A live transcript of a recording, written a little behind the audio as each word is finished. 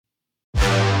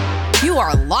You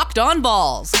are Locked On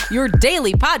Vols, your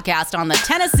daily podcast on the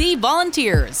Tennessee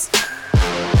Volunteers.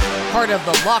 Part of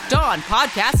the Locked On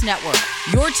Podcast Network,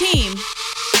 your team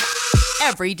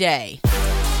every day.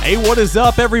 Hey, what is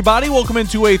up, everybody? Welcome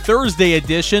into a Thursday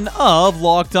edition of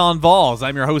Locked On Vols.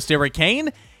 I'm your host, Eric Kane,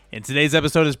 and today's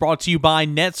episode is brought to you by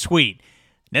NetSuite.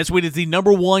 NetSuite is the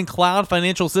 #1 cloud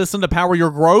financial system to power your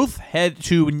growth. Head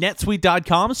to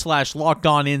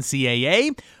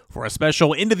netsuite.com/LockedOnNCAA for a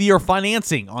special end-of-the-year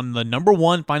financing on the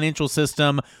 #1 financial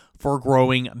system for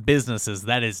growing businesses.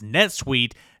 That is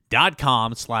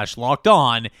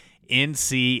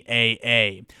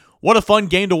netsuite.com/LockedOnNCAA. What a fun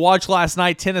game to watch last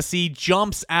night. Tennessee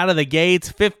jumps out of the gates,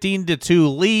 15-2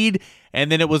 lead, and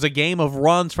then it was a game of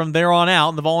runs from there on out,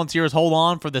 and the Volunteers hold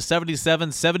on for the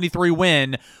 77-73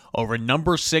 win over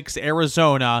number 6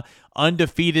 Arizona.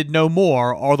 Undefeated no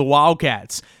more are the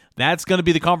Wildcats. That's going to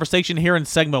be the conversation here in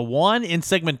Segment 1. In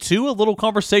Segment 2, a little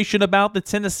conversation about the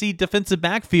Tennessee defensive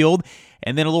backfield,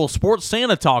 and then a little Sports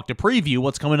Santa talk to preview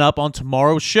what's coming up on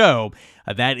tomorrow's show.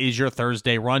 That is your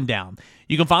Thursday rundown.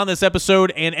 You can find this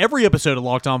episode and every episode of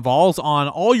Locked On Vols on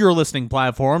all your listening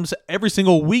platforms every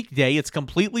single weekday. It's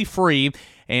completely free.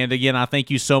 And again, I thank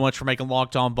you so much for making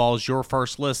Locked On Vols your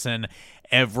first listen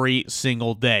every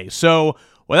single day. So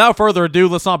without further ado,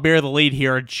 let's not bear the lead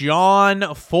here.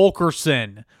 John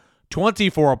Fulkerson,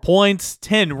 24 points,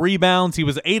 10 rebounds. He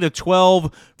was 8 of 12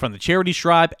 from the charity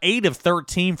stripe, 8 of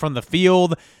 13 from the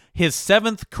field. His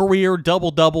 7th career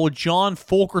double-double. John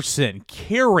Fulkerson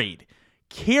carried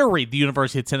the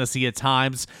University of Tennessee at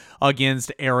times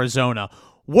against Arizona.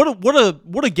 What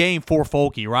a game for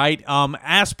Fulky, right?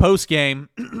 Asked post-game,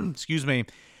 excuse me,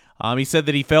 he said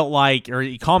that he felt like, or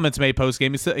comments made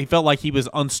post-game, he said he felt like he was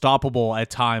unstoppable at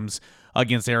times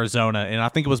against Arizona. And I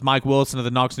think it was Mike Wilson of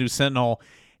the Knox News Sentinel.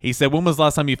 He said, when was the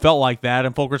last time you felt like that?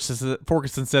 And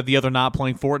Fulkerson said the other night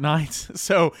playing Fortnite.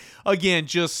 So, again,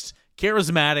 just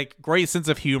charismatic, great sense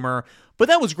of humor. But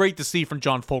that was great to see from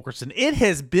John Fulkerson. It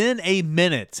has been a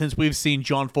minute since we've seen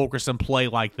John Fulkerson play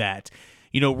like that.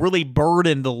 You know, really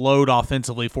burden the load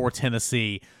offensively for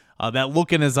Tennessee. That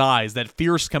look in his eyes, that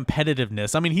fierce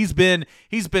competitiveness. I mean, he's been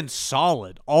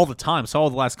solid all the time,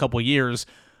 solid the last couple of years.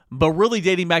 But really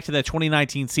dating back to that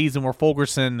 2019 season where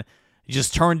Fulkerson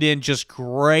just turned in just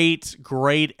great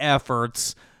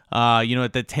efforts,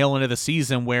 at the tail end of the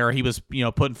season where he was,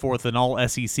 putting forth an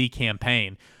all-SEC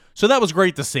campaign. So that was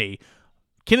great to see.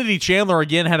 Kennedy Chandler,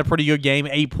 again, had a pretty good game,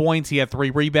 8 points. He had 3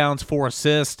 rebounds, 4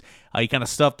 assists. He kind of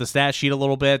stuffed the stat sheet a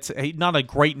little bit. Not a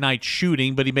great night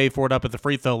shooting, but he made for it up at the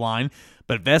free throw line.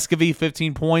 But Vescovi,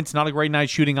 15 points, not a great night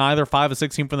shooting either. 5 of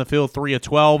 16 from the field, 3 of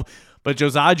 12. But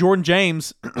Josiah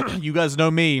Jordan-James, you guys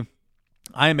know me,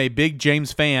 I am a big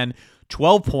James fan.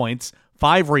 12 points,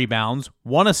 5 rebounds,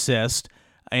 1 assist,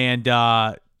 and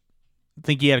I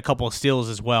think he had a couple of steals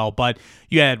as well. But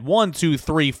you had 4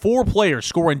 players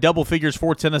scoring double figures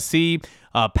for Tennessee.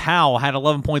 Powell had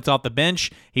 11 points off the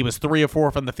bench. He was 3 of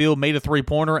 4 from the field, made a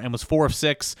three-pointer, and was 4 of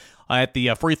 6 at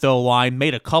the free throw line.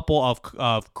 Made a couple of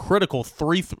critical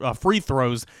free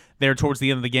throws there towards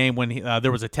the end of the game when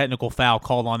there was a technical foul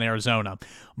called on Arizona.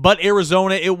 But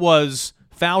Arizona, it was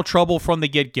foul trouble from the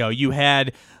get-go. You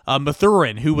had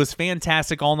Mathurin, who was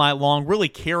fantastic all night long, really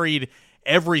carried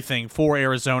everything for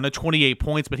Arizona, 28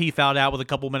 points, but he fouled out with a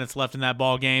couple minutes left in that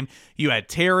ball game. You had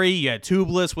Terry, you had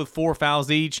Tubeless with 4 fouls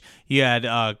each, you had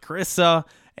Carissa,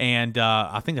 and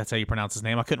I think that's how you pronounce his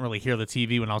name. I couldn't really hear the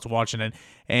TV when I was watching it.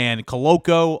 And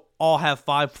Koloko all have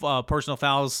 5 personal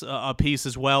fouls apiece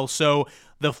as well. So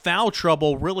the foul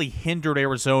trouble really hindered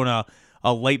Arizona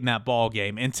late in that ball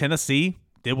game. And Tennessee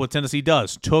did what Tennessee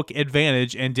does, took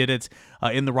advantage and did it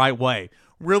in the right way.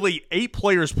 Really, 8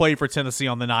 players played for Tennessee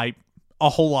on the night, a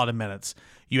whole lot of minutes.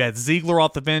 You had Ziegler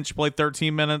off the bench, played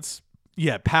 13 minutes. You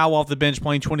had Powell off the bench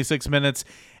playing 26 minutes.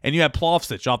 And you had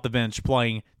Plovsic off the bench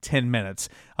playing 10 minutes.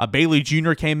 Bailey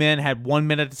Jr. came in, had 1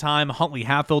 minute at a time. Huntley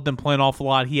Hatfield didn't play an awful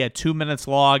lot. He had 2 minutes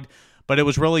logged. But it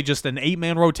was really just an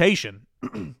 8-man rotation.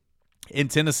 In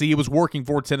Tennessee, it was working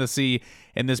for Tennessee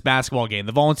in this basketball game.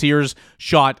 The Volunteers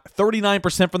shot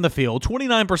 39% from the field,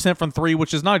 29% from 3,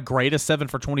 which is not great, a 7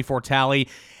 for 24 tally.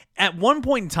 At one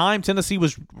point in time, Tennessee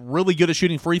was really good at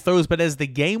shooting free throws, but as the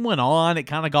game went on, it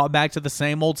kind of got back to the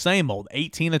same old,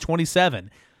 18 to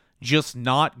 27. Just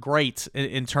not great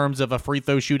in terms of a free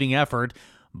throw shooting effort.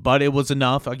 but it was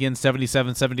enough. Again,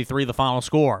 77-73 the final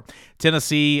score.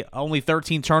 Tennessee only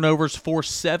 13 turnovers for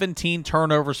 17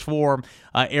 turnovers for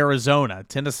Arizona.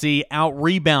 Tennessee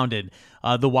out-rebounded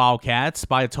the Wildcats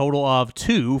by a total of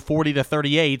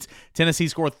 40-38. Tennessee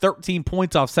scored 13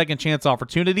 points off second chance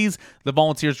opportunities. The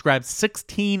Volunteers grabbed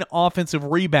 16 offensive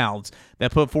rebounds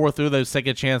that put forth through those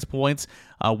second chance points.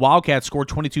 Wildcats scored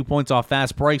 22 points off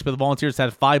fast breaks, but the Volunteers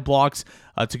had 5 blocks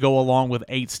to go along with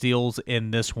 8 steals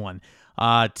in this one.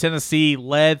 Tennessee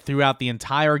led throughout the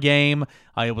entire game.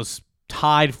 It was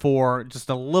tied for just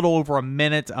a little over a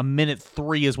minute. A minute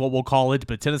 3 is what we'll call it,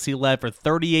 but Tennessee led for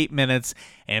 38 minutes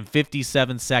and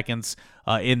 57 seconds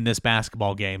in this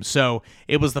basketball game. So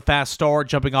it was the fast start,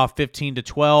 jumping off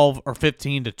 15-12 or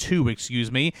 15-2,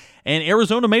 excuse me. And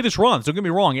Arizona made its runs. Don't get me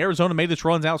wrong, Arizona made its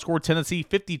runs, outscored Tennessee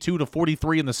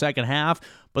 52-43 in the second half,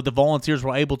 but the Volunteers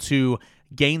were able to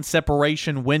gain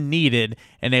separation when needed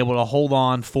and able to hold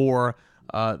on for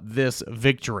this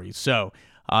victory. So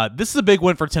this is a big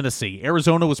win for Tennessee.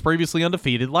 Arizona was previously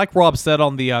undefeated. Like Rob said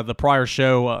on the prior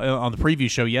show, on the preview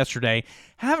show yesterday,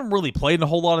 haven't really played in a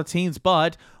whole lot of teams,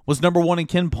 but was number 1 in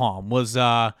KenPom, was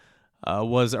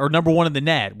number 1 in the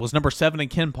net, was number 7 in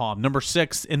KenPom, number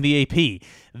 6 in the AP.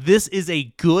 This is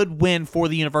a good win for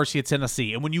the University of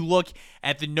Tennessee. And when you look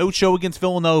at the no-show against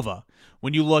Villanova,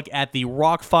 when you look at the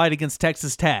rock fight against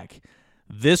Texas Tech,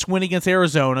 this win against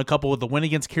Arizona, coupled with the win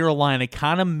against Carolina,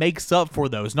 kind of makes up for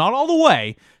those. Not all the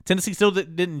way. Tennessee still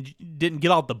didn't get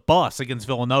off the bus against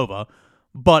Villanova,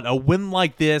 but a win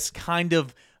like this kind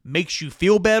of makes you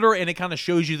feel better, and it kind of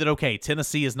shows you that, okay,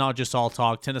 Tennessee is not just all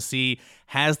talk. Tennessee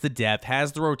has the depth,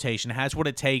 has the rotation, has what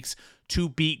it takes to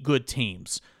beat good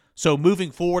teams. So moving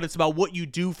forward, it's about what you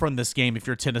do from this game. If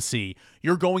you're Tennessee,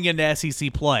 you're going into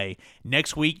SEC play.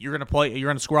 Next week, you're going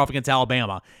to square off against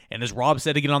Alabama. And as Rob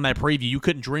said again on that preview, you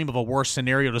couldn't dream of a worse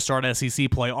scenario to start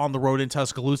SEC play on the road in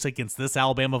Tuscaloosa against this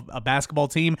Alabama basketball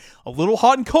team. A little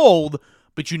hot and cold,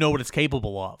 but you know what it's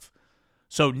capable of.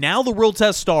 So now the real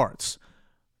test starts.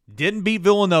 Didn't beat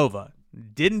Villanova.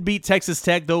 Didn't beat Texas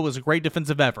Tech, though it was a great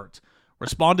defensive effort.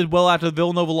 Responded well after the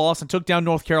Villanova loss and took down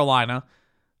North Carolina.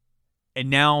 And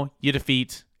now you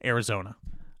defeat Arizona,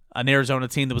 an Arizona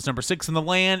team that was number 6 in the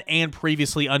land and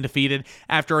previously undefeated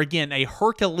after, again, a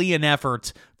Herculean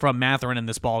effort from Mathurin in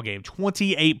this ballgame.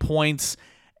 28 points,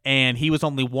 and he was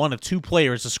only one of 2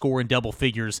 players to score in double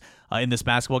figures in this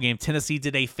basketball game. Tennessee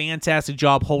did a fantastic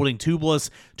job holding Tubeless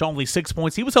to only 6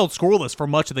 points. He was held scoreless for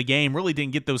much of the game, really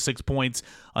didn't get those 6 points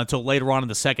until later on in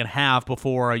the second half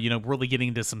before, really getting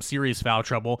into some serious foul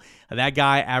trouble. That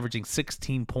guy averaging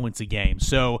 16 points a game.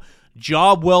 So,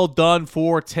 job well done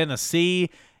for Tennessee.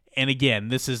 And again,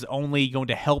 this is only going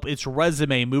to help its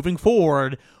resume moving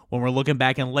forward when we're looking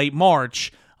back in late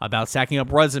March about stacking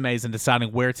up resumes and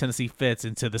deciding where Tennessee fits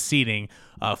into the seeding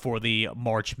for the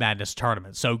March Madness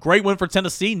tournament. So great win for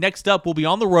Tennessee. Next up, we'll be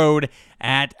on the road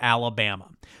at Alabama.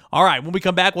 All right, when we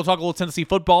come back, we'll talk a little Tennessee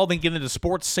football, then get into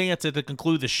Sports Santa to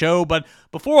conclude the show. But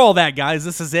before all that, guys,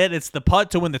 this is it. It's the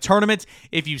putt to win the tournament.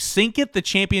 If you sink it, the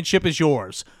championship is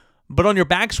yours. But on your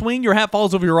backswing, your hat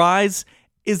falls over your eyes.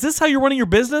 Is this how you're running your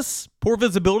business? Poor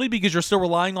visibility because you're still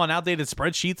relying on outdated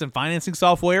spreadsheets and financing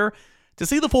software? To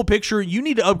see the full picture, you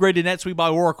need to upgrade to NetSuite by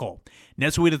Oracle.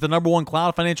 NetSuite is the #1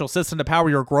 cloud financial system to power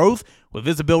your growth. With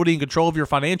visibility and control of your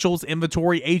financials,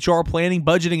 inventory, HR, planning,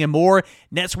 budgeting, and more,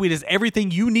 NetSuite is everything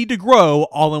you need to grow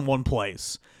all in one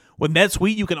place. With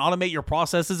NetSuite, you can automate your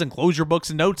processes and close your books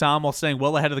in no time while staying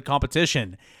well ahead of the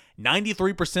competition.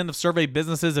 93% of surveyed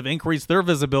businesses have increased their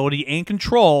visibility and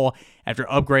control after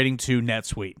upgrading to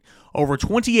NetSuite. Over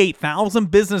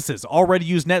 28,000 businesses already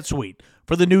use NetSuite.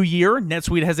 For the new year,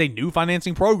 NetSuite has a new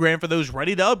financing program for those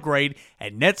ready to upgrade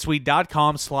at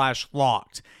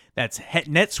netsuite.com/locked. That's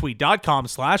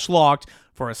netsuite.com/locked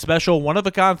for a special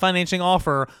one-of-a-kind financing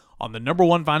offer on the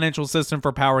 #1 financial system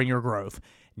for powering your growth.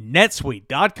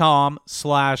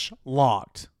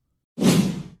 netsuite.com/locked.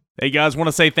 Hey guys, want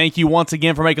to say thank you once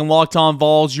again for making Locked On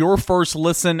Vols your first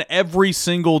listen every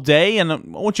single day, and I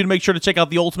want you to make sure to check out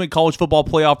the Ultimate College Football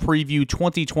Playoff Preview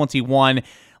 2021.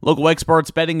 Local experts,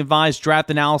 betting advice,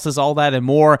 draft analysis, all that and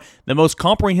more. The most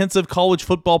comprehensive college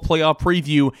football playoff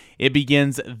preview. It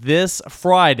begins this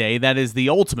Friday. That is the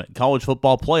Ultimate College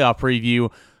Football Playoff Preview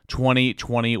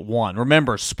 2021.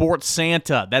 Remember, Sports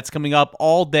Santa, that's coming up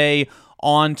all day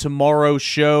on tomorrow's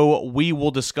show. We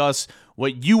will discuss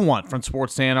what you want from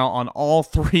Sports Santa on all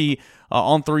 3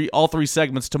 on all three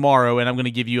segments tomorrow, and I'm going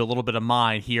to give you a little bit of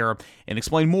mine here and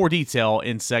explain more detail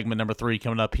in segment number 3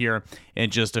 coming up here in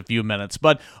just a few minutes.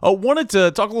 But wanted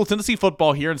to talk a little Tennessee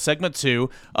football here in segment 2.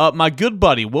 My good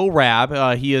buddy, Will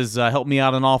Rabb, he has helped me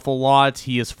out an awful lot.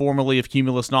 He is formerly of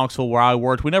Cumulus Knoxville, where I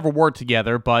worked. We never worked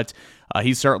together, but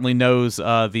he certainly knows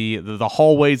the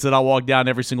hallways that I walk down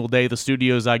every single day, the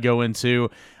studios I go into.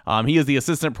 He is the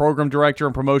assistant program director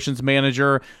and promotions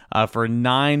manager for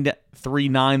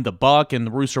 939 The Buck and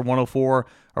the Rooster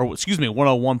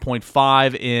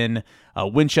 101.5 in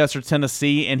Winchester,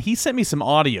 Tennessee. And he sent me some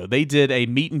audio. They did a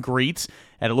meet and greet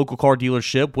at a local car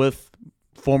dealership with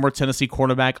former Tennessee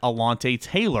cornerback Alontae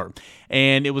Taylor.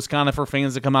 And it was kind of for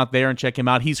fans to come out there and check him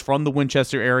out. He's from the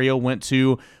Winchester area, went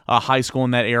to high school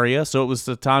in that area. So it was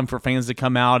the time for fans to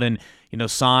come out and,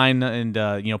 sign and,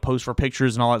 post for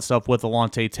pictures and all that stuff with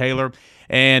Alontae Taylor.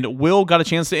 And Will got a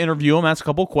chance to interview him, ask a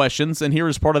couple questions, and here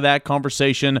is part of that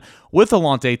conversation with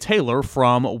Alontae Taylor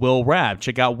from Will Rabb.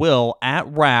 Check out Will at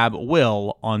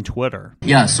RabbWill on Twitter.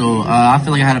 Yeah, so I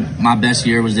feel like I had my best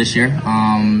year was this year.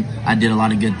 I did a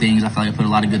lot of good things. I feel like I put a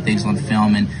lot of good things on the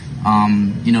film, and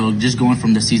just going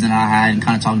from the season I had and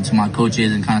kind of talking to my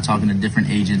coaches and kind of talking to different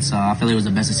agents, I feel like it was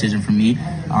the best decision for me.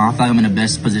 I feel like I'm in the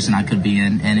best position I could be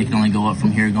in, and it can only go up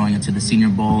from here going into the Senior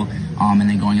Bowl and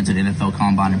then going into the NFL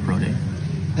Combine and Pro Day.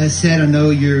 As said, I know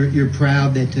you're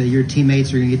proud that your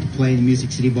teammates are going to get to play in the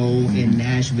Music City Bowl in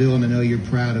Nashville, and I know you're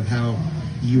proud of how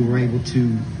you were able to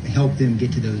help them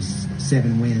get to those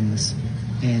 7 wins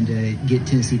and get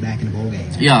Tennessee back in the bowl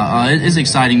game. Yeah, it's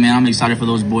exciting, man. I'm excited for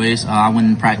those boys. I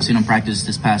went and seen them practice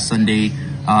this past Sunday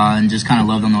and just kind of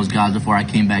loved on those guys before I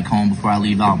came back home, before I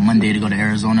leave out Monday to go to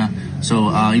Arizona. So,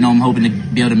 I'm hoping to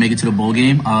be able to make it to the bowl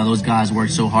game. Those guys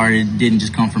worked so hard. It didn't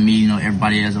just come from me.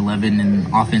 Everybody has 11, and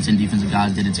offense and defensive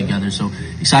guys did it together. So,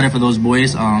 excited for those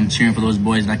boys, cheering for those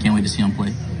boys, and I can't wait to see them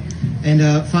play.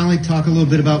 And finally, talk a little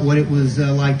bit about what it was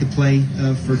like to play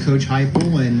for Coach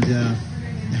Heupel and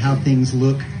how things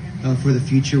look for the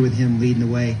future with him leading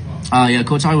the way.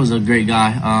 Coach Heupel was a great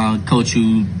guy. Coach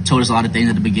who told us a lot of things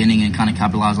at the beginning and kind of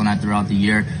capitalized on that throughout the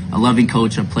year. A loving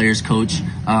coach, a player's coach,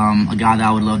 a guy that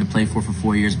I would love to play for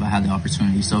 4 years if I had the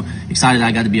opportunity. So excited that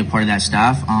I got to be a part of that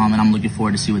staff, and I'm looking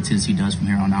forward to see what Tennessee does from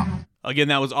here on out. Again,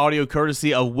 that was audio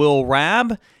courtesy of Will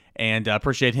Rabb, and I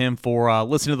appreciate him for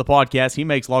listening to the podcast. He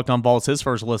makes Locked On Vols his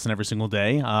first listen every single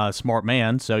day. Smart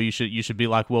man, so you should be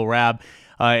like Will Rabb.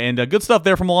 And good stuff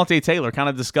there from Alontae Taylor, kind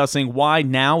of discussing why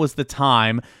now is the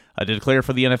time to declare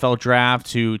for the NFL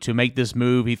draft, to make this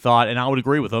move. He thought, and I would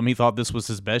agree with him, he thought this was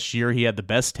his best year. He had the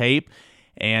best tape,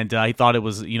 and he thought it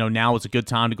was, now is a good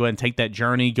time to go ahead and take that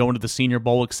journey, go into the Senior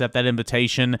Bowl, accept that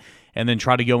invitation, and then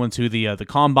try to go into the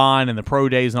Combine and the Pro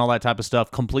Days and all that type of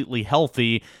stuff completely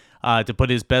healthy. To put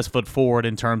his best foot forward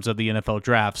in terms of the NFL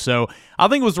draft. So I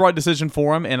think it was the right decision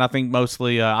for him, and I think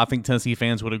mostly I think Tennessee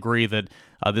fans would agree that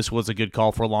this was a good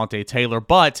call for Alontae Taylor.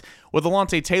 But with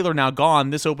Alontae Taylor now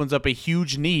gone, this opens up a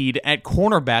huge need at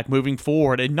cornerback moving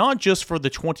forward, and not just for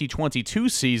the 2022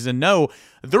 season. No,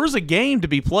 there's a game to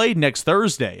be played next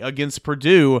Thursday against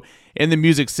Purdue in the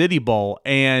Music City Bowl,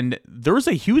 and there's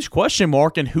a huge question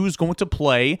mark in who's going to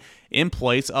play in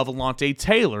place of Alontae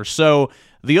Taylor. So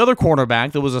the other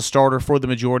cornerback that was a starter for the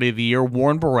majority of the year,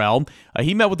 Warren Burrell,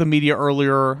 he met with the media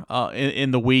earlier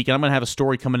in the week, and I'm going to have a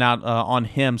story coming out on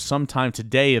him sometime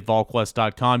today at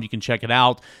VolQuest.com. You can check it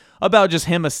out, about just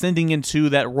him ascending into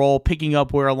that role, picking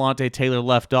up where Alontae Taylor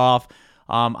left off.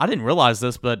 I didn't realize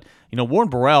this, but Warren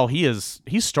Burrell, he's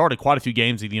started quite a few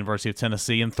games at the University of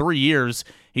Tennessee. In 3 years,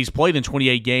 he's played in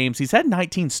 28 games. He's had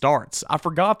 19 starts. I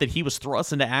forgot that he was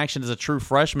thrust into action as a true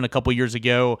freshman a couple years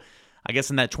ago, I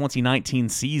guess in that 2019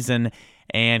 season,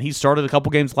 and he started a couple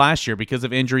games last year because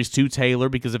of injuries to Taylor,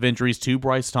 because of injuries to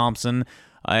Bryce Thompson.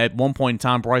 At one point in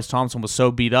time, Bryce Thompson was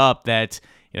so beat up that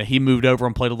he moved over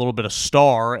and played a little bit of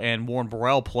star, and Warren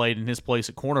Burrell played in his place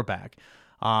at cornerback.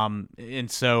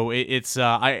 And so he's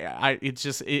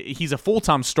a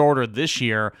full-time starter this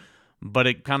year, but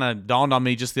it kind of dawned on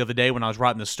me just the other day when I was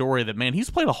writing the story that, man,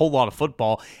 he's played a whole lot of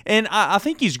football, and I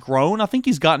think he's grown. I think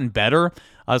he's gotten better.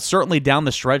 Certainly down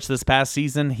the stretch this past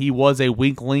season, he was a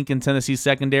weak link in Tennessee's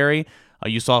secondary.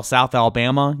 You saw South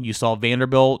Alabama. You saw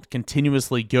Vanderbilt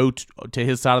continuously go to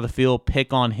his side of the field,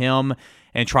 pick on him,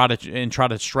 and try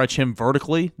to stretch him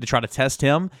vertically, to try to test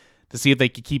him, to see if they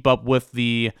could keep up with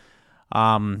the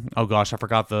I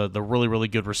forgot the really, really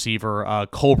good receiver,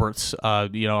 Colberts.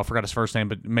 I forgot his first name,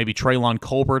 but maybe Traylon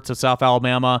Colberts of South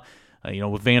Alabama,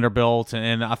 with Vanderbilt.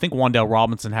 And I think Wan'Dale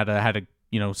Robinson had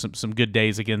some good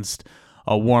days against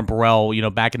Warren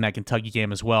Burrell, back in that Kentucky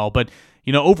game as well. But,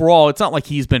 overall, it's not like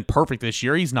he's been perfect this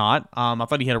year. He's not. I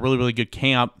thought he had a really, really good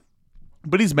camp.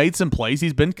 But he's made some plays.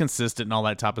 He's been consistent and all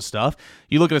that type of stuff.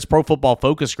 You look at his Pro Football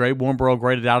Focus grade, Warren Burrell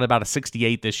graded out about a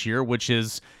 68 this year, which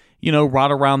is, right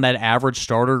around that average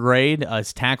starter grade.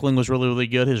 His tackling was really, really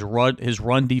good. His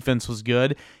run defense was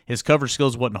good. His coverage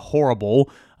skills wasn't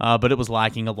horrible, but it was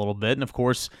lacking a little bit. And, of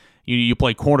course, you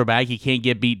play cornerback. You can't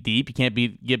get beat deep. You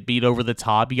can't get beat over the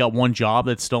top. You got one job.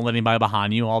 That's don't let anybody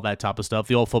behind you, all that type of stuff,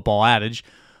 the old football adage.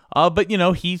 But,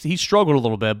 he struggled a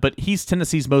little bit. But he's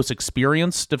Tennessee's most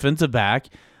experienced defensive back.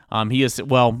 He is,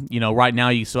 right now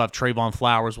you still have Trayvon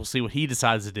Flowers. We'll see what he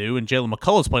decides to do. And Jalen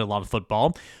McCullough's played a lot of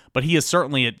football. But he is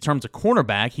certainly, in terms of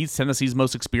cornerback, he's Tennessee's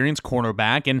most experienced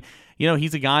cornerback. And,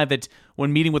 he's a guy that,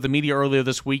 when meeting with the media earlier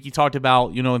this week, he talked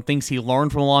about, and things he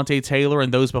learned from Alontae Taylor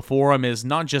and those before him is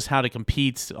not just how to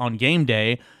compete on game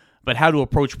day, but how to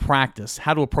approach practice,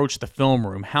 how to approach the film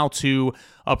room, how to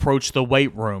approach the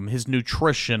weight room, his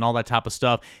nutrition, all that type of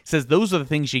stuff. He says those are the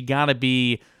things you got to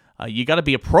be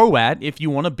a pro at if you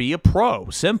want to be a pro.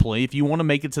 Simply, if you want to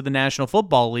make it to the National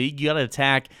Football League, you got to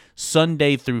attack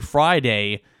Sunday through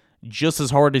Friday just as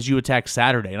hard as you attack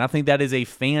Saturday. And I think that is a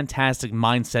fantastic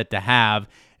mindset to have.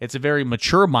 It's a very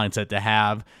mature mindset to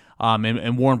have.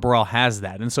 And Warren Burrell has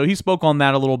that. And so he spoke on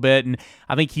that a little bit, and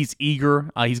I think he's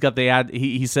eager. He's got the ad.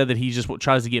 He said that he just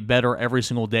tries to get better every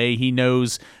single day. He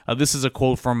knows, this is a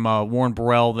quote from Warren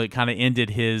Burrell that kind of ended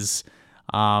his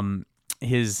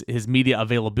media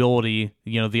availability,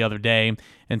 the other day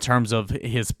in terms of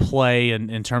his play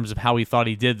and in terms of how he thought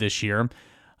he did this year.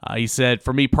 He said,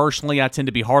 for me personally, I tend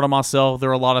to be hard on myself.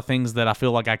 There are a lot of things that I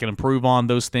feel like I can improve on,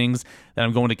 those things that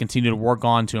I'm going to continue to work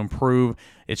on to improve.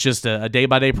 It's just a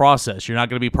day-by-day process. You're not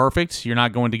going to be perfect. You're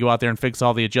not going to go out there and fix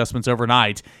all the adjustments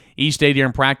overnight. Each day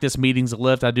during practice, meetings,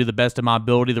 lift, I do the best of my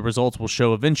ability. The results will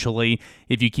show eventually.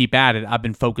 If you keep at it, I've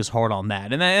been focused hard on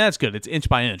that. And that's good. It's inch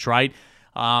by inch, right?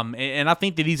 And I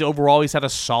think that he's had a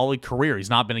solid career.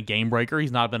 He's not been a game breaker.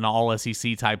 He's not been an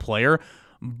all-SEC type player.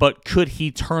 But could he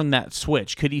turn that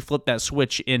switch? Could he flip that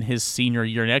switch in his senior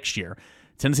year next year?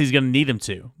 Tennessee's going to need him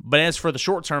to. But as for the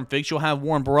short-term fix, you'll have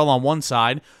Warren Burrell on one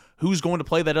side. Who's going to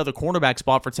play that other cornerback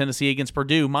spot for Tennessee against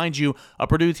Purdue? Mind you, a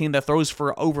Purdue team that throws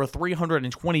for over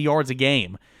 320 yards a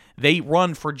game. They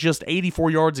run for just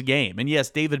 84 yards a game. And yes,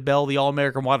 David Bell, the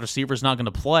All-American wide receiver, is not going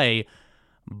to play.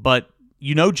 But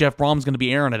Jeff Brom's going to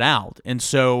be airing it out. And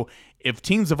so if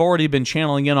teams have already been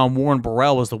channeling in on Warren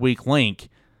Burrell as the weak link,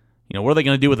 what are they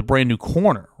going to do with a brand new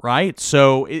corner, right?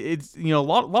 So it's a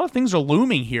lot of things are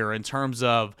looming here in terms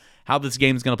of how this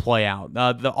game is going to play out.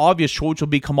 The obvious choice will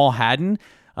be Kamal Hadden,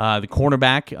 the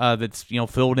cornerback that's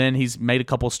filled in. He's made a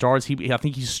couple of starts. I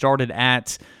think he started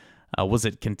at was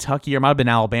it Kentucky or it might have been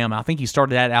Alabama? I think he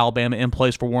started at Alabama in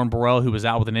place for Warren Burrell, who was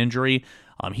out with an injury.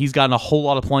 He's gotten a whole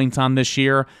lot of playing time this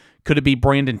year. Could it be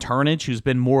Brandon Turnage, who's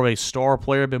been more of a star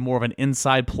player, been more of an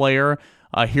inside player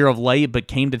here of late, but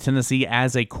came to Tennessee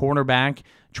as a cornerback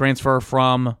transfer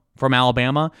from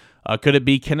Alabama? Could it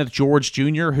be Kenneth George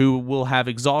Jr., who will have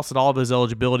exhausted all of his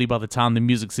eligibility by the time the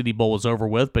Music City Bowl is over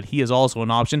with, but he is also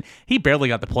an option. He barely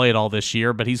got to play it all this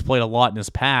year, but he's played a lot in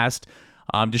his past.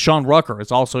 Deshaun Rucker is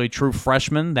also a true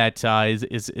freshman that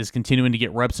is continuing to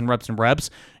get reps and reps and reps.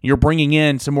 You're bringing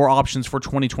in some more options for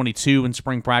 2022 in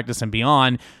spring practice and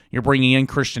beyond. You're bringing in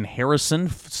Christian Harrison,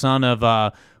 son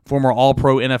of former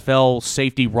All-Pro NFL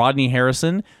safety Rodney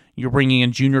Harrison. You're bringing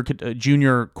in junior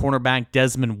cornerback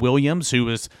Desmond Williams, who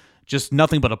is just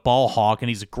nothing but a ball hawk, and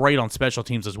he's great on special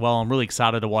teams as well. I'm really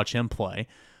excited to watch him play.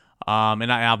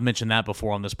 And I've mentioned that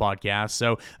before on this podcast.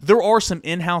 So there are some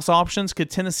in-house options. Could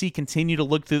Tennessee continue to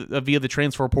look via the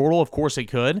transfer portal? Of course it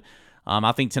could.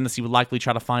 I think Tennessee would likely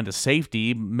try to find a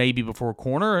safety, maybe before a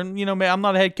corner. And, I'm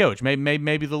not a head coach.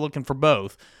 Maybe they're looking for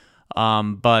both.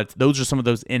 But those are some of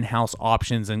those in-house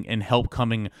options and help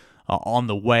coming on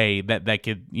the way that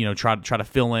could try to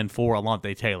fill in for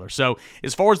Alontae Taylor. So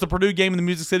as far as the Purdue game in the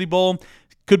Music City Bowl,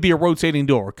 could be a rotating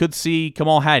door. Could see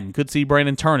Kamal Hadden, could see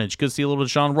Brandon Turnage, could see a little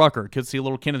Deshaun Rucker, could see a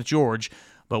little Kenneth George.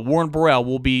 But Warren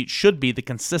Burrell should be the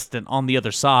consistent on the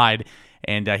other side,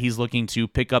 and he's looking to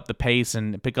pick up the pace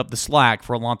and pick up the slack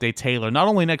for Alontae Taylor, not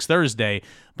only next Thursday,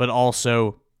 but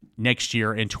also next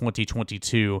year in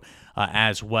 2022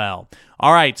 as well.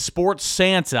 All right, Sports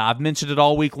Santa. I've mentioned it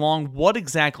all week long. What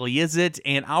exactly is it?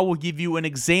 And I will give you an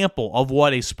example of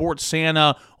what a Sports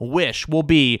Santa wish will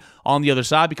be on the other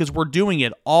side, because we're doing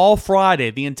it all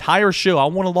Friday, the entire show. I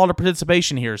want a lot of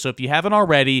participation here. So if you haven't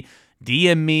already,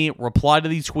 DM me, reply to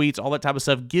these tweets, all that type of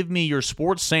stuff. Give me your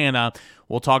Sports Santa.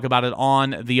 We'll talk about it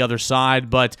on the other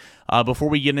side. But before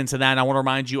we get into that, I want to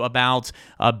remind you about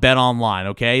BetOnline,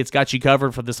 okay? It's got you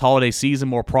covered for this holiday season.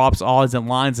 More props, odds, and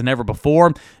lines than ever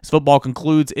before. As football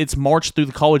concludes its march through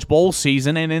the College Bowl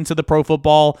season and into the Pro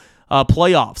Football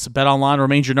playoffs. BetOnline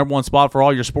remains your number one spot for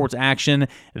all your sports action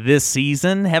this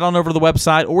season. Head on over to the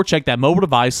website or check that mobile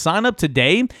device. Sign up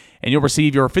today, and you'll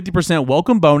receive your 50%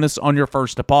 welcome bonus on your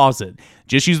first deposit.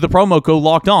 Just use the promo code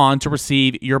LOCKEDON to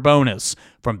receive your bonus.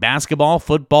 From basketball,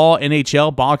 football,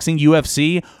 NHL, boxing,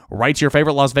 UFC, right to your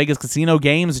favorite Las Vegas casino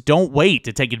games, don't wait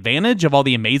to take advantage of all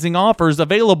the amazing offers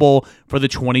available for the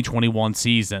 2021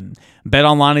 season.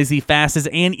 BetOnline is the fastest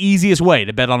and easiest way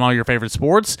to bet on all your favorite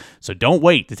sports, so don't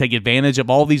wait to take advantage of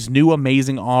all these new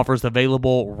amazing offers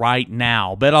available right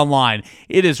now. BetOnline,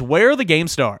 it is where the game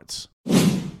starts.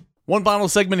 One final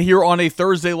segment here on a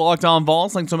Thursday Locked On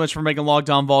Vols. Thanks so much for making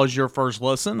Locked On Vols your first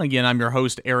listen. Again, I'm your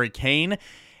host, Eric Kane,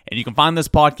 and you can find this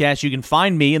podcast. You can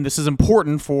find me, and this is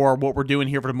important for what we're doing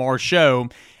here for tomorrow's show,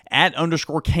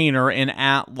 @_Kaner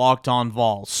and @Locked On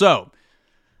Vols. So,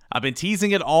 I've been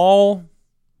teasing it all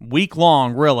week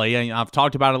long, really. I've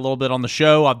talked about it a little bit on the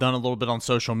show. I've done a little bit on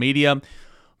social media.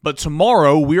 But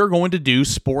tomorrow, we are going to do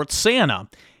Sports Santa.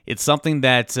 It's something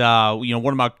that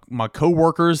one of my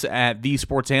coworkers at The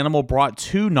Sports Animal brought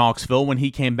to Knoxville when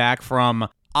he came back from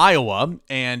Iowa,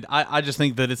 and I just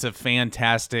think that it's a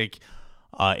fantastic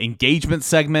engagement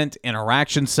segment,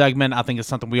 interaction segment. I think it's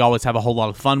something we always have a whole lot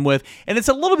of fun with, and it's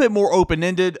a little bit more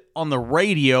open-ended on the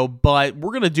radio, but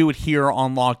we're going to do it here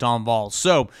on Locked On Vols.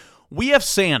 So we have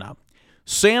Santa.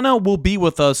 Santa will be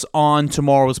with us on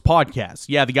tomorrow's podcast.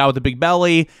 Yeah, the guy with the big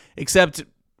belly, except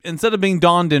instead of being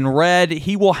donned in red,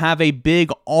 he will have a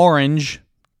big orange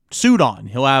suit on.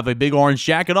 He'll have a big orange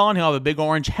jacket on. He'll have a big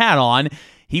orange hat on.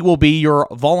 He will be your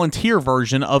volunteer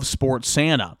version of Sports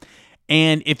Santa.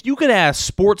 And if you could ask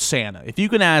Sports Santa, if you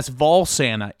could ask Vol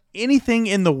Santa anything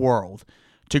in the world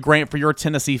to grant for your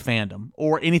Tennessee fandom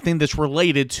or anything that's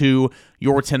related to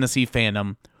your Tennessee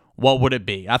fandom, what would it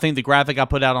be? I think the graphic I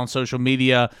put out on social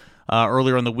media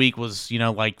earlier in the week was,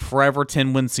 like forever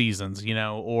 10-win seasons,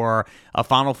 or a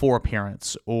Final Four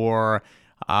appearance, or,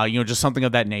 just something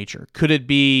of that nature. Could it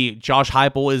be Josh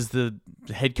Heupel is the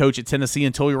head coach at Tennessee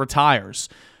until he retires?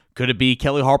 Could it be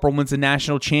Kelly Harper wins a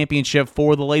national championship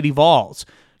for the Lady Vols?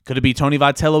 Could it be Tony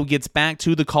Vitello gets back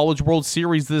to the College World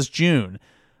Series this June?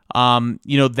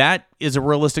 That is a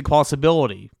realistic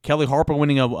possibility. Kelly Harper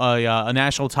winning a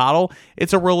national title,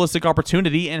 it's a realistic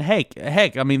opportunity. And heck,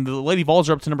 the Lady Vols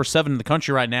are up to number 7 in the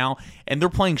country right now, and they're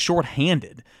playing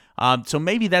shorthanded. So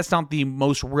maybe that's not the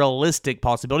most realistic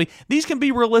possibility. These can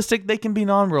be realistic, they can be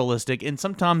non-realistic, and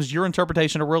sometimes your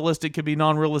interpretation of realistic could be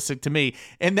non-realistic to me,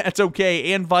 and that's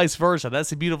okay, and vice versa. That's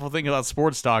the beautiful thing about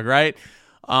sports talk, right?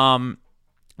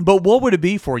 But what would it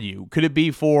be for you? Could it be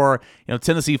for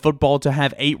Tennessee football to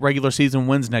have 8 regular season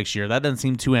wins next year? That doesn't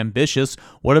seem too ambitious.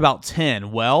 What about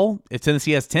 10? Well, if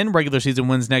Tennessee has 10 regular season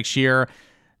wins next year,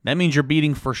 that means you're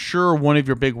beating for sure one of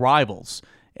your big rivals.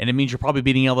 And it means you're probably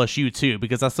beating LSU too,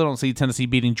 because I still don't see Tennessee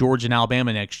beating Georgia and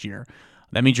Alabama next year.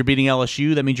 That means you're beating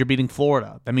LSU. That means you're beating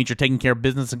Florida. That means you're taking care of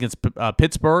business against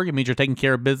Pittsburgh. It means you're taking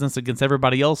care of business against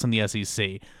everybody else in the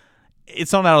SEC.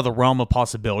 It's not out of the realm of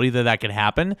possibility that could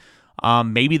happen.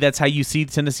 Maybe that's how you see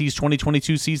Tennessee's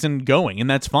 2022 season going, and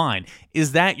that's fine.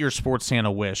 Is that your Sports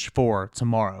Santa wish for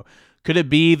tomorrow? Could it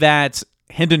be that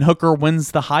Hendon Hooker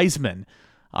wins the Heisman?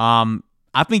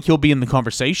 I think he'll be in the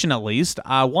conversation at least.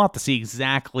 We'll have to see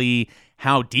exactly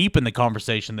how deep in the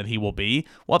conversation that he will be.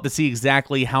 We'll have to see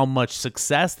exactly how much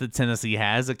success that Tennessee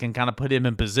has that can kind of put him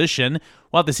in position.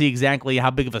 We'll have to see exactly how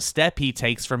big of a step he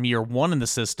takes from year 1 in the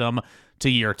system to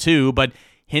year 2. But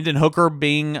Hendon Hooker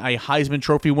being a Heisman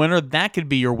Trophy winner, that could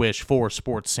be your wish for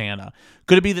Sports Santa.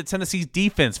 Could it be that Tennessee's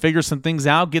defense figures some things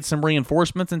out, gets some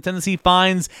reinforcements, and Tennessee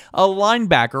finds a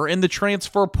linebacker in the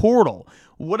transfer portal?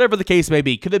 Whatever the case may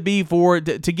be. Could it be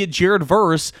to get Jared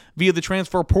Verse via the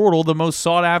transfer portal, the most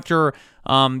sought-after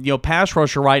pass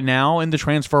rusher right now in the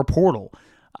transfer portal?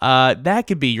 That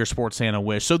could be your Sports Santa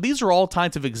wish. So these are all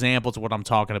types of examples of what I'm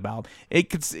talking about.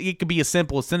 It could be as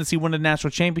simple as Tennessee winning a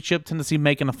national championship, Tennessee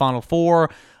making a Final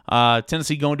Four,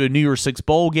 Tennessee going to a New Year's Six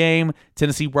bowl game,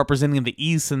 Tennessee representing the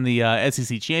East in the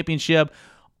SEC championship,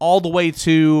 all the way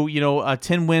to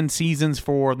 10-win seasons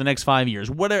for the next 5 years.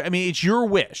 Whatever. I mean, it's your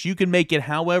wish. You can make it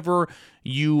however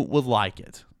you would like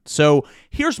it. So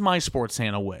here's my Sports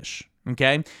Santa wish.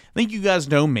 Okay, I think you guys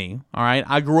know me. All right,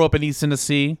 I grew up in East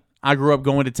Tennessee. I grew up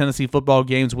going to Tennessee football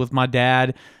games with my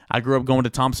dad. I grew up going to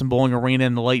Thompson Bowling Arena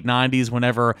in the late 90s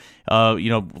whenever,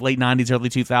 late 90s, early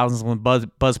 2000s when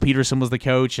Buzz Peterson was the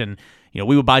coach. And,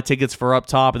 we would buy tickets for up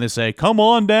top and they say, come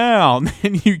on down.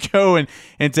 And you go and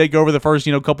take over the first,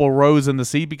 couple of rows in the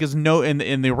seat because in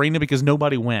the arena because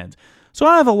nobody went. So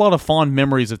I have a lot of fond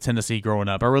memories of Tennessee growing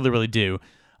up. I really, really do.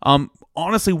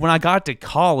 Honestly, when I got to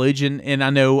college, and I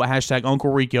know hashtag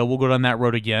Uncle Rico, we'll go down that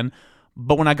road again.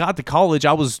 But when I got to college,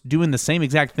 I was doing the same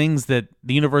exact things that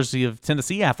the University of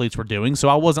Tennessee athletes were doing, so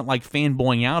I wasn't like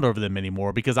fanboying out over them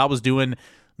anymore because I was doing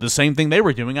the same thing they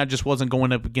were doing. I just wasn't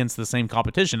going up against the same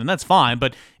competition, and that's fine.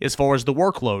 But as far as the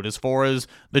workload, as far as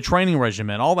the training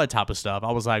regimen, all that type of stuff,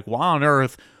 I was like, why on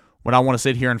earth would I want to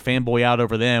sit here and fanboy out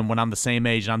over them when I'm the same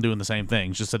age and I'm doing the same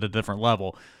things, just at a different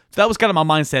level? So that was kind of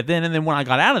my mindset then. And then when I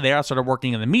got out of there, I started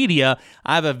working in the media.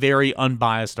 I have a very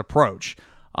unbiased approach.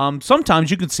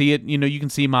 Sometimes you can see it, you can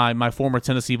see my former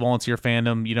Tennessee Volunteer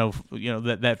fandom,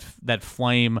 that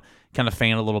flame kind of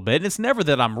fan a little bit. And it's never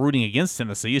that I'm rooting against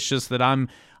Tennessee. It's just that I'm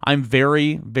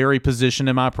very, very positioned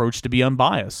in my approach to be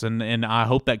unbiased. And I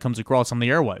hope that comes across on the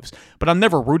airwaves. But I'm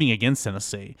never rooting against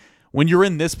Tennessee. When you're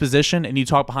in this position and you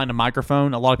talk behind a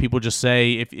microphone, a lot of people just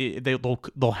say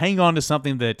they'll hang on to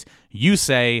something that you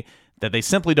say that they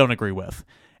simply don't agree with.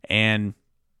 And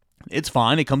it's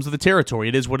fine. It comes with the territory.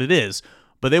 It is what it is.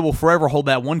 But they will forever hold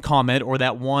that one comment or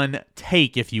that one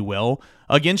take, if you will,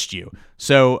 against you.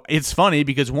 So it's funny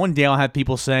because one day I'll have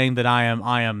people saying that I am,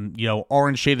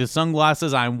 orange shaded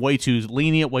sunglasses. I'm way too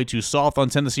lenient, way too soft on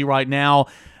Tennessee right now,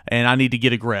 and I need to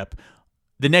get a grip.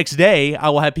 The next day, I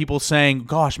will have people saying,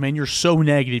 gosh, man, you're so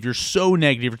negative. You're so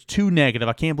negative. You're too negative.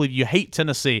 I can't believe you hate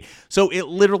Tennessee. So it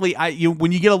literally,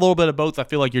 when you get a little bit of both, I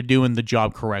feel like you're doing the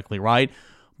job correctly, right?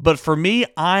 But for me,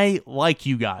 I like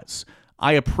you guys.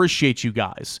 I appreciate you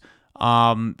guys.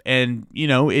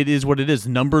 It is what it is.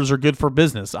 Numbers are good for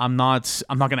business. I'm not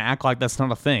going to act like that's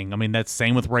not a thing. I mean, that's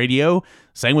same with radio,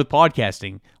 same with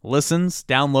podcasting. Listens,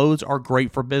 downloads are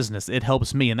great for business. It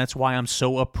helps me, and that's why I'm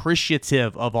so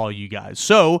appreciative of all you guys.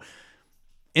 So,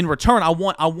 in return, I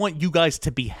want you guys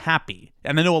to be happy.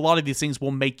 And I know a lot of these things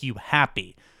will make you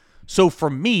happy. So,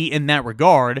 for me, in that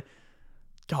regard,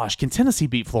 gosh, can Tennessee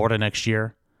beat Florida next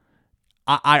year?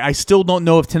 I still don't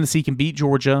know if Tennessee can beat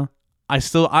Georgia.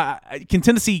 Can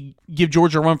Tennessee give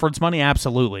Georgia a run for its money?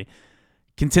 Absolutely.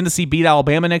 Can Tennessee beat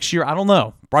Alabama next year? I don't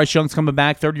know. Bryce Young's coming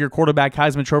back, third-year quarterback,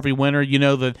 Heisman Trophy winner.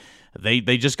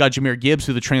 They just got Jahmyr Gibbs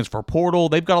through the transfer portal.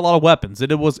 They've got a lot of weapons.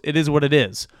 It is what it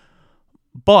is.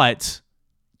 But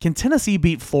can Tennessee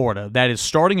beat Florida? That is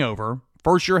starting over,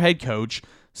 first-year head coach,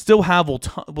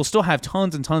 will still have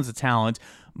tons and tons of talent,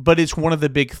 but it's one of the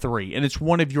big three, and it's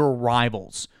one of your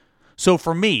rivals. So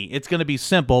for me, it's going to be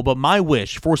simple, but my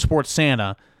wish for Sports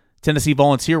Santa, Tennessee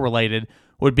Volunteer related,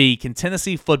 would be, can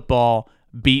Tennessee football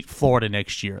beat Florida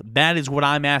next year? That is what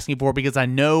I'm asking for because I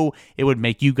know it would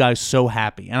make you guys so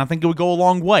happy. And I think it would go a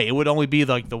long way. It would only be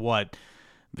like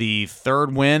the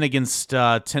third win against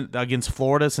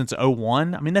Florida since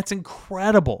 2001. I mean, that's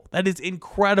incredible. That is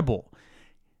incredible.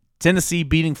 Tennessee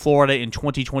beating Florida in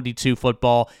 2022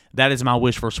 football, that is my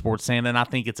wish for Sports Santa, and I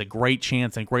think it's a great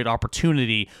chance and great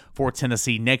opportunity for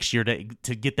Tennessee next year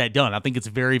to get that done. I think it's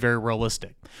very, very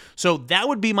realistic. So that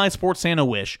would be my Sports Santa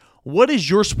wish. What is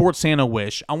your Sports Santa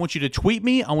wish? I want you to tweet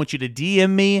me. I want you to DM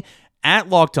me at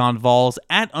LockedOnVols,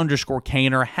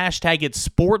 @_Caner, hashtag it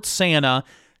Sports Santa.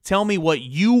 Tell me what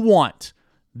you want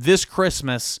this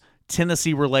Christmas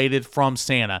Tennessee related from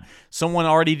Santa. Someone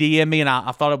already DM'd me and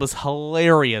I thought it was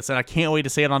hilarious and I can't wait to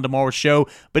say it on tomorrow's show,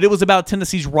 but it was about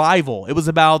Tennessee's rival. It was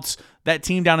about that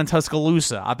team down in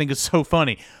Tuscaloosa. I think it's so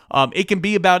funny. It can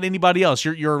be about anybody else.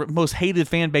 Your most hated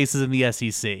fan bases in the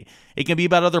SEC. It can be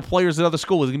about other players at other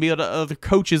schools. It can be about other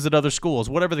coaches at other schools.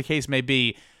 Whatever the case may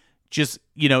be, just,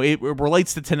 it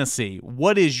relates to Tennessee.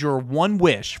 What is your one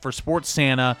wish for Sports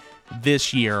Santa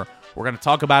this year? We're going to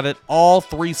talk about it all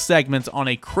 3 segments on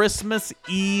a Christmas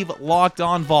Eve Locked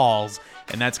On Vols,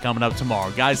 and that's coming up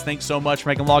tomorrow. Guys, thanks so much for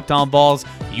making Locked On Vols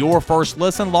your first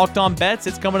listen. Locked On Bets,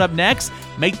 it's coming up next.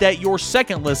 Make that your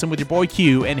second listen with your boy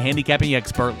Q and handicapping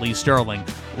expert Lee Sterling.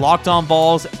 Locked On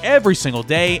Vols every single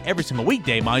day, every single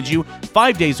weekday, mind you,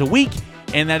 5 days a week,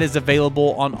 and that is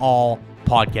available on all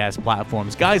podcast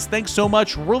platforms. Guys, thanks so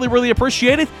much. Really, really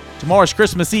appreciate it. Tomorrow's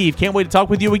Christmas Eve. Can't wait to talk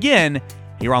with you again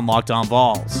here on Locked On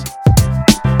Vols.